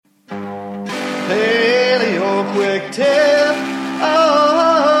Paleo Quick Tip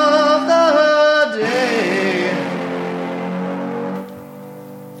of the Day.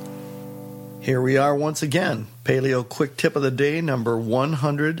 Here we are once again. Paleo Quick Tip of the Day, number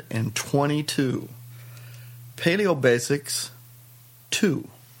 122. Paleo Basics 2.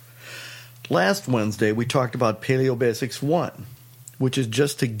 Last Wednesday, we talked about Paleo Basics 1, which is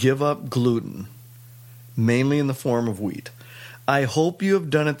just to give up gluten, mainly in the form of wheat. I hope you have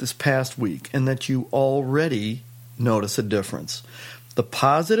done it this past week and that you already notice a difference. The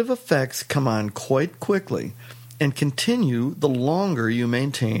positive effects come on quite quickly and continue the longer you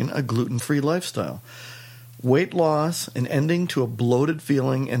maintain a gluten-free lifestyle. Weight loss and ending to a bloated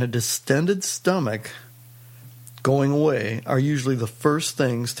feeling and a distended stomach going away are usually the first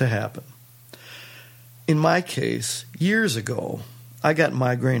things to happen. In my case, years ago, I got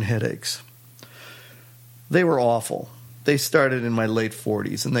migraine headaches. They were awful. They started in my late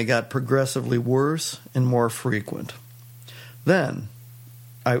 40s, and they got progressively worse and more frequent. Then,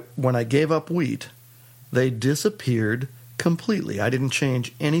 when I gave up wheat, they disappeared completely. I didn't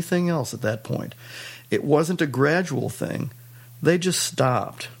change anything else at that point. It wasn't a gradual thing. They just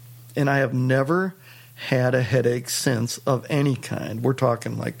stopped. And I have never had a headache since of any kind. We're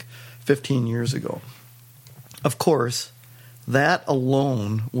talking like 15 years ago. Of course, that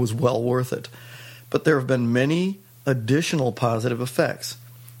alone was well worth it. But there have been many additional positive effects.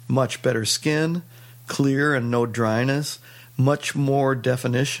 Much better skin, clear and no dryness, much more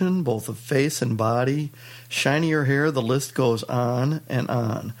definition, both of face and body, shinier hair, the list goes on and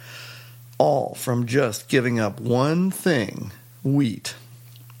on. All from just giving up one thing, wheat.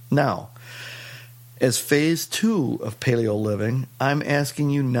 Now, as phase 2 of paleo living, I'm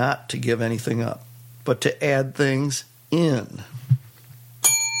asking you not to give anything up, but to add things in.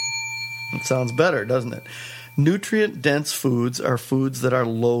 It sounds better, doesn't it? Nutrient-dense foods are foods that are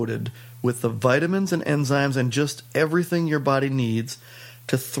loaded with the vitamins and enzymes and just everything your body needs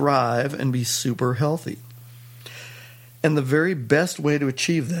to thrive and be super healthy. And the very best way to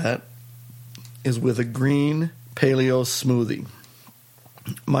achieve that is with a green paleo smoothie.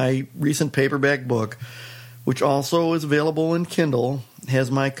 My recent paperback book, which also is available in Kindle,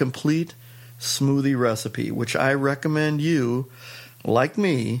 has my complete smoothie recipe, which I recommend you, like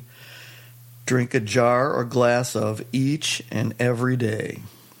me, drink a jar or glass of each and every day.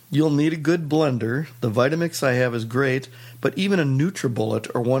 You'll need a good blender. The Vitamix I have is great, but even a NutriBullet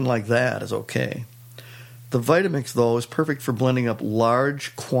or one like that is okay. The Vitamix, though, is perfect for blending up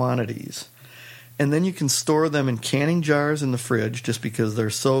large quantities. And then you can store them in canning jars in the fridge just because they're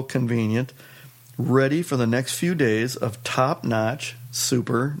so convenient, ready for the next few days of top-notch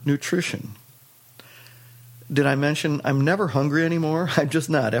super nutrition. Did I mention I'm never hungry anymore? I'm just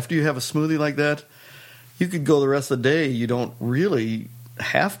not. After you have a smoothie like that, you could go the rest of the day. You don't really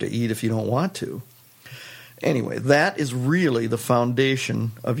have to eat if you don't want to. Anyway, that is really the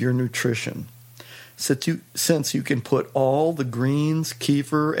foundation of your nutrition. Since you can put all the greens,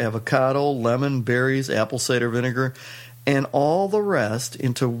 kefir, avocado, lemon, berries, apple cider vinegar, and all the rest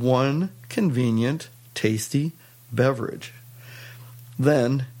into one convenient, tasty beverage.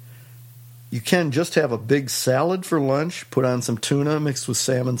 Then you can just have a big salad for lunch, put on some tuna mixed with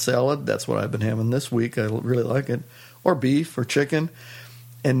salmon salad. That's what I've been having this week. I really like it. Or beef or chicken.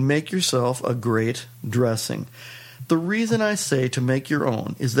 And make yourself a great dressing. The reason I say to make your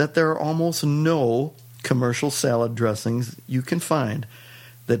own is that there are almost no commercial salad dressings you can find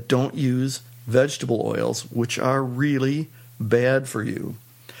that don't use vegetable oils, which are really bad for you,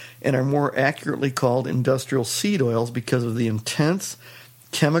 and are more accurately called industrial seed oils because of the intense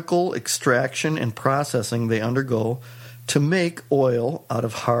chemical extraction and processing they undergo to make oil out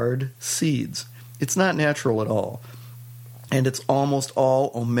of hard seeds. It's not natural at all. And it's almost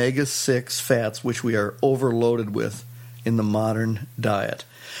all omega-6 fats, which we are overloaded with in the modern diet.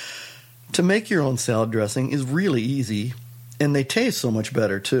 To make your own salad dressing is really easy, and they taste so much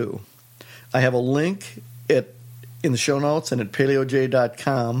better, too. I have a link in the show notes and at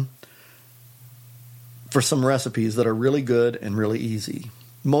paleoj.com for some recipes that are really good and really easy.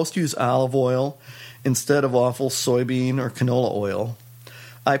 Most use olive oil instead of awful soybean or canola oil.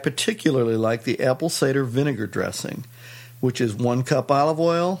 I particularly like the apple cider vinegar dressing, which is 1 cup olive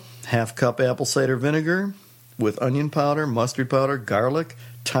oil, half cup apple cider vinegar with onion powder, mustard powder, garlic,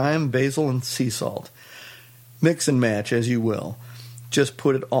 thyme, basil, and sea salt. Mix and match as you will. Just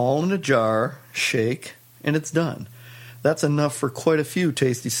put it all in a jar, shake, and it's done. That's enough for quite a few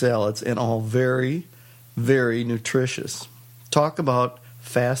tasty salads and all very, very nutritious. Talk about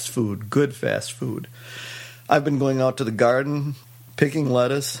fast food, good fast food. I've been going out to the garden, picking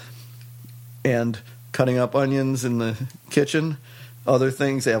lettuce, and cutting up onions in the kitchen, other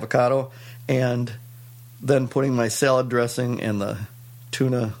things, avocado, and then putting my salad dressing and the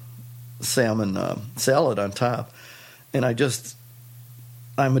tuna salmon salad on top. And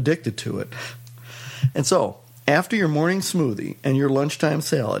I'm addicted to it. And so, after your morning smoothie and your lunchtime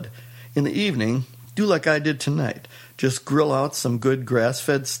salad, in the evening, do like I did tonight. Just grill out some good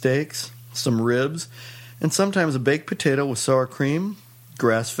grass-fed steaks, some ribs, and sometimes a baked potato with sour cream,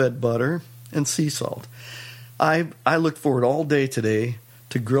 grass-fed butter, and sea salt. I looked forward all day today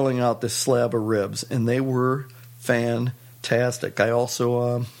to grilling out this slab of ribs, and they were fantastic. I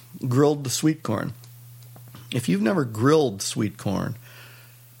also grilled the sweet corn. If you've never grilled sweet corn,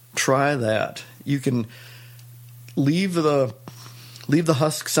 try that. You can leave the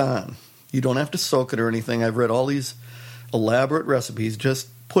husks on. You don't have to soak it or anything. I've read all these elaborate recipes. Just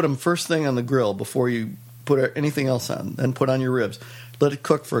put them first thing on the grill before you put anything else on. Then put on your ribs. Let it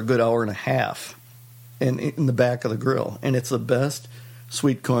cook for a good hour and a half in the back of the grill. And it's the best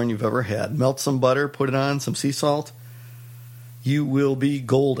sweet corn you've ever had. Melt some butter, put it on, some sea salt. You will be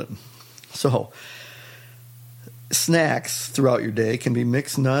golden. So, snacks throughout your day can be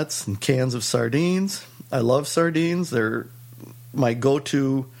mixed nuts and cans of sardines. I love sardines. They're my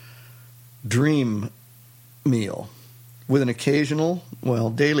go-to dream meal, with an occasional,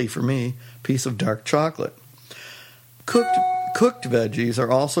 daily for me, piece of dark chocolate. Cooked veggies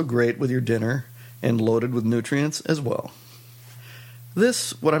are also great with your dinner and loaded with nutrients as well.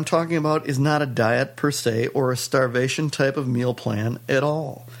 What I'm talking about, is not a diet per se or a starvation type of meal plan at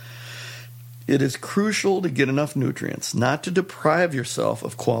all. It is crucial to get enough nutrients, not to deprive yourself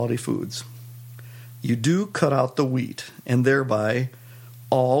of quality foods. You do cut out the wheat, and thereby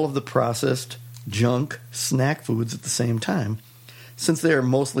all of the processed junk snack foods at the same time, since they are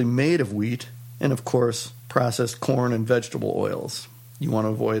mostly made of wheat and, of course, processed corn and vegetable oils. You want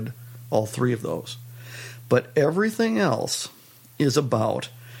to avoid all three of those. But everything else is about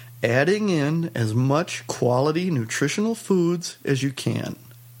adding in as much quality nutritional foods as you can.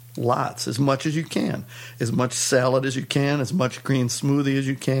 Lots, as much as you can. As much salad as you can, as much green smoothie as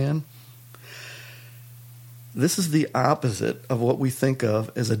you can. This is the opposite of what we think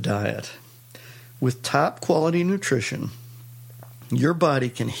of as a diet. With top quality nutrition, your body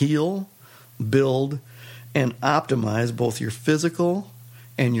can heal, build, and optimize both your physical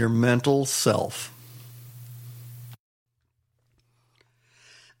and your mental self.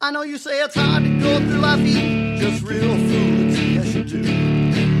 I know you say it's hard to go through life eating just real foods, yes you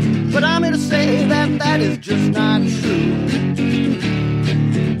do. But I'm here to say that is just not true.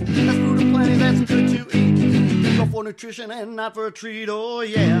 There's food and plenty that's good to eat. Go for nutrition and not for a treat, oh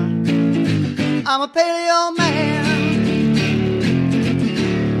yeah. I'm a paleo man.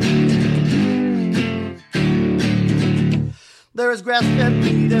 There is grass-fed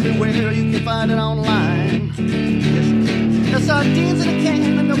meat everywhere, you can find it online. There's sardines in a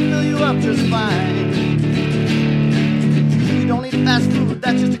can and they'll fill you up just fine. You don't need fast food,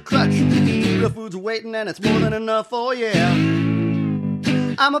 that's just a crutch. Real food's waiting and it's more than enough, oh yeah.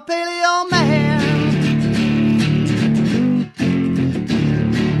 I'm a paleo man.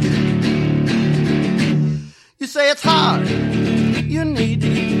 You say it's hard, you need to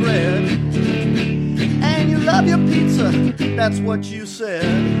eat bread, and you love your pizza, that's what you said,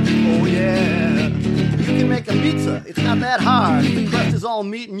 oh yeah. You can make a pizza, it's not that hard. The crust is all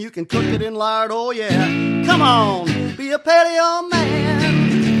meat and you can cook it in lard, oh yeah. Come on, be a paleo man.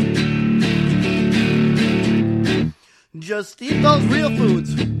 Just eat those real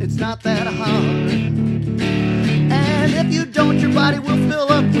foods, it's not that hard. And if you don't, your body will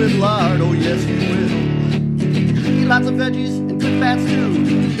fill up with lard, oh yes you will. Eat lots of veggies and good fats too.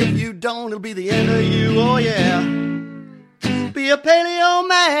 If you don't, it'll be the end of you, oh yeah. Be a paleo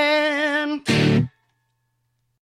man.